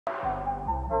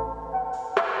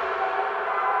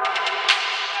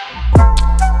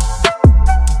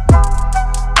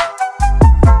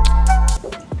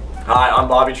Hi, I'm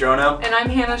Bobby Trono. And I'm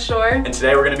Hannah Shore. And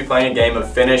today we're going to be playing a game of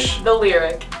Finish the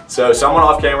Lyric. So someone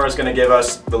off camera is going to give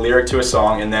us the lyric to a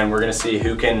song, and then we're going to see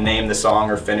who can name the song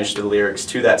or finish the lyrics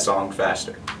to that song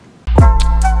faster.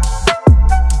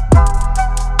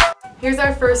 Here's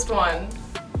our first one.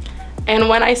 And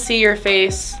when I see your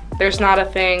face, there's not a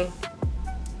thing.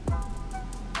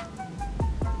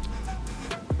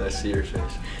 I see your face.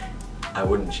 I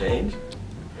wouldn't change?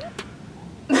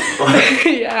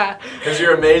 Yeah. Because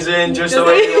you're amazing just the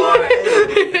way you are.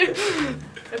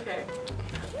 Okay.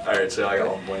 Alright, so I got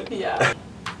 1 point. Yeah.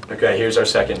 Okay, here's our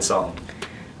second song.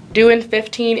 Doing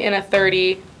 15 in a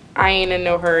 30, I ain't in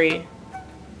no hurry.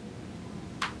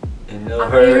 In no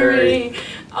hurry.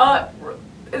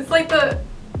 It's like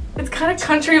it's kind of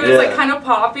country, but it's like kind of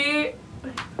poppy.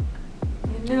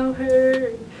 In no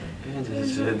hurry.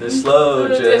 This slow,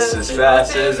 just as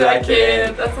fast as I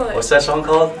can. That's all. What's that song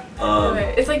called?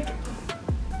 It's like,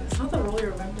 it's not the Roll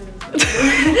Your Windows.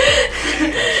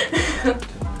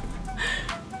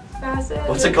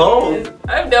 What's it called?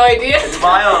 I have no idea. It's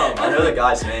by I know the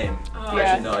guy's name. Oh. Yeah.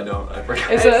 Actually, no, I don't. I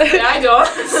forgot. It's I don't.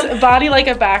 Body Like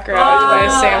a Background by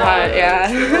Sam Hunt, yeah.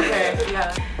 Okay,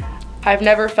 yeah. I've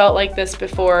never felt like this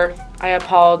before. I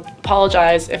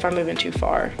apologize if I'm moving too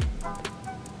far.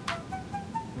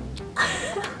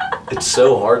 It's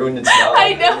so hard when it's not.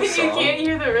 I know, the you song. can't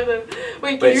hear the rhythm.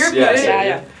 Wait, But can you repeat yeah, it? so-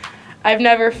 Yeah. I've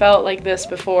never felt like this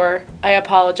before. I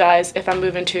apologize if I'm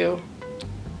moving too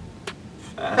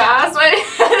Fast? Wait,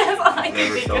 that's all I can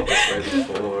Never think felt of. this way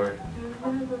before.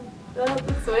 Never felt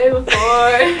this way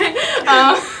before.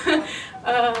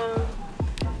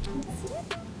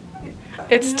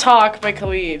 It's Talk by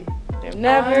Khalid. I've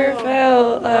never Oh.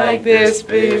 felt like this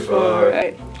before.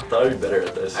 I thought I'd be better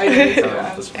at this. I did too.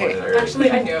 I'm disappointed already. Actually,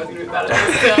 I knew I was going to be bad at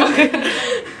this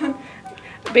too.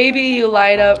 Baby, you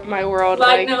light up my world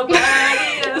Like nobody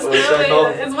else. What's that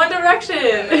called? It's One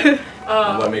Direction.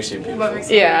 What makes you beautiful? What makes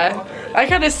you Yeah. beautiful. I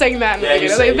kind of sang that in the Yeah,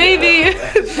 beginning. I you was like, baby.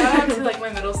 Shout out to like my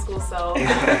middle school self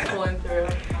pulling through.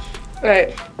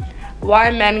 Right.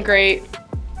 Why men great?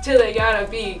 Till they gotta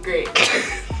be great.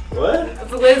 What?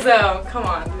 It's Lizzo. Come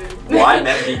on, dude. Why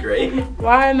men be great?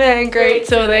 Why men great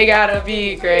so they gotta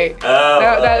be great? Oh,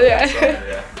 yeah. that song,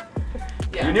 yeah.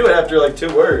 Yeah. You knew it after like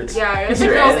 2 words. Yeah, it's It's a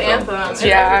your girl's anthem. anthem. That's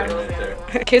Yeah. your anthem right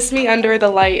there. Kiss me under the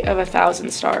light of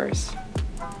 1,000 stars.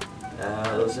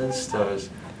 1,000 stars.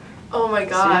 Oh my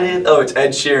god. Oh, it's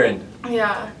Ed Sheeran.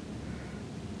 Yeah.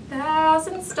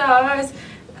 1,000 stars.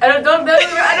 I don't know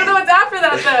what's after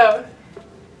that though.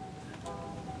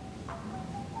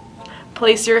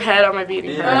 Place your head on my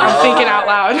beating heart. Yeah. I'm thinking out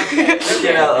loud.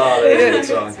 Thinking out loud. That's a good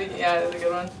song. Yeah, that's a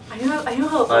good one. I know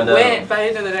how I it know. went, but I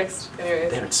didn't know the next. Anyways.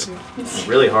 Damn, it's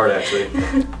really hard actually.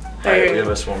 Alright, give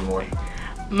us one more.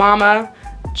 Mama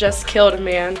just killed a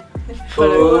man.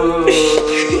 Ooh.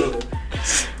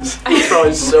 It's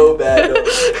probably so bad.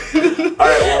 Alright,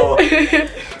 well.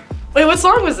 Wait, what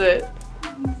song was it?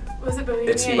 Was it Bohemian?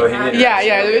 It's Bohemian.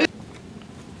 Yeah.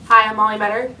 Hi, I'm Molly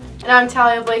Better. And I'm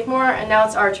Talia Blakemore, and now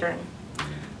it's our turn.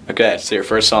 Okay, so your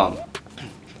first song.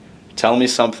 Tell me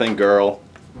something, girl.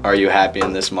 Are you happy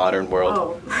in this modern world?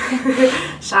 Oh.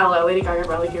 Shallow, Lady Gaga,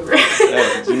 Bradley Cooper.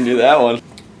 Yeah, you can do that one.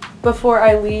 Before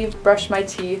I leave, brush my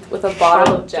teeth with a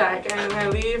bottle of Jack. And I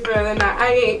leave for the night.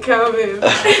 I ain't coming.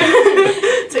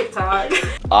 TikTok.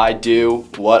 I do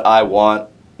what I want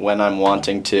when I'm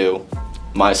wanting to.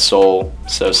 My soul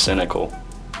so cynical.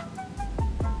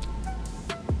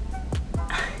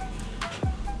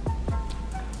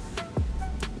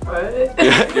 What? You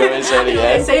want me to say it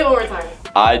again? Say it one more time.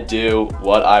 I do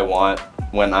what I want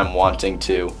when I'm wanting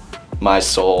to. My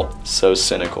soul so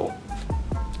cynical.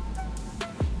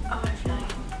 Oh, I feel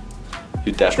like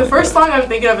You definitely. the first song I'm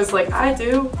thinking of is like I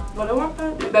do what I want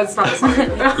to do. That's not the song.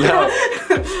 Yeah.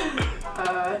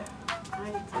 I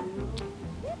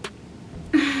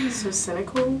do. So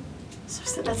cynical.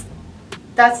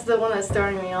 That's the one that's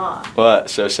throwing me off. What?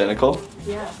 So cynical?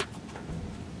 Yeah.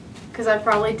 Because I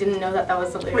probably didn't know that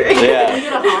was the lyric. Yeah.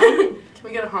 Can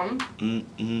we get a hum? Can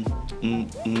we get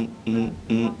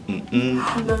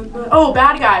a hum? Oh,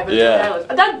 Bad Guy. But Yeah.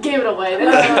 That gave it away.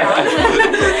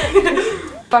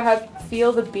 If I had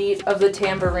feel the beat of the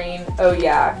tambourine, oh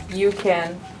yeah, you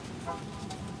can.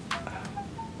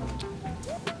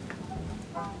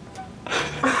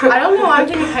 I don't know, I'm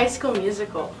thinking High School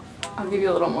Musical. I'll give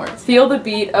you a little more. Feel the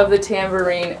beat of the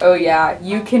tambourine, oh yeah,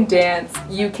 you can dance,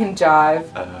 you can jive.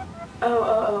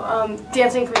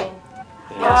 Dancing Queen.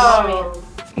 Oh.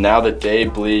 Now the day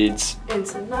bleeds.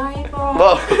 Into nightfall.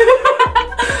 Whoa.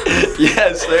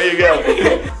 Yes, there you go.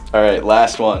 All right,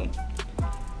 last one.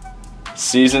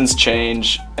 Seasons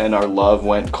change and our love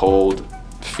went cold.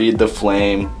 Feed the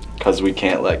flame, 'cause we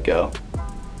can't let go.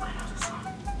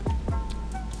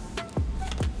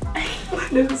 I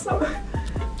know the song.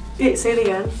 Wait, say it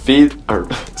again.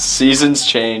 Seasons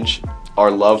change, our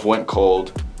love went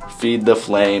cold. Feed the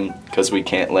flame, 'cause we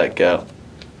can't let go.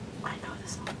 I know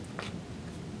this song.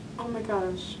 Oh my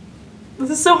gosh. This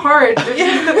is so hard.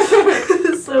 This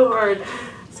is so hard.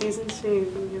 Seasons change.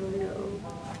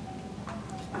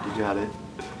 You got it.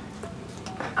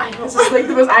 I know. This is like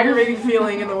the most aggravating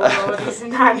feeling in the world. Is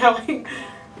not knowing.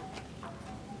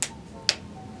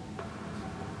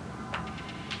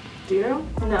 Do you know?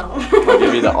 No. I'll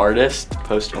give you the artist,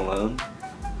 Post Malone.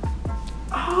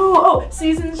 Oh,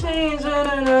 seasons change.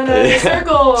 No.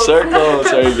 Circles.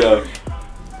 Circles, there you go.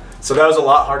 So that was a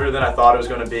lot harder than I thought it was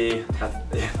going to be.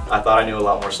 I thought I knew a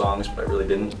lot more songs, but I really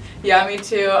didn't. Yeah, me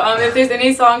too. If there's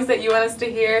any songs that you want us to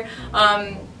hear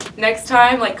next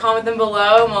time, like comment them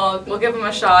below and we'll give them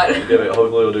a shot. Hopefully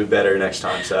we'll do better next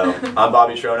time. So I'm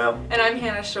Bobby Trono. And I'm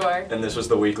Hannah Shore. And this was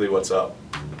the weekly What's Up.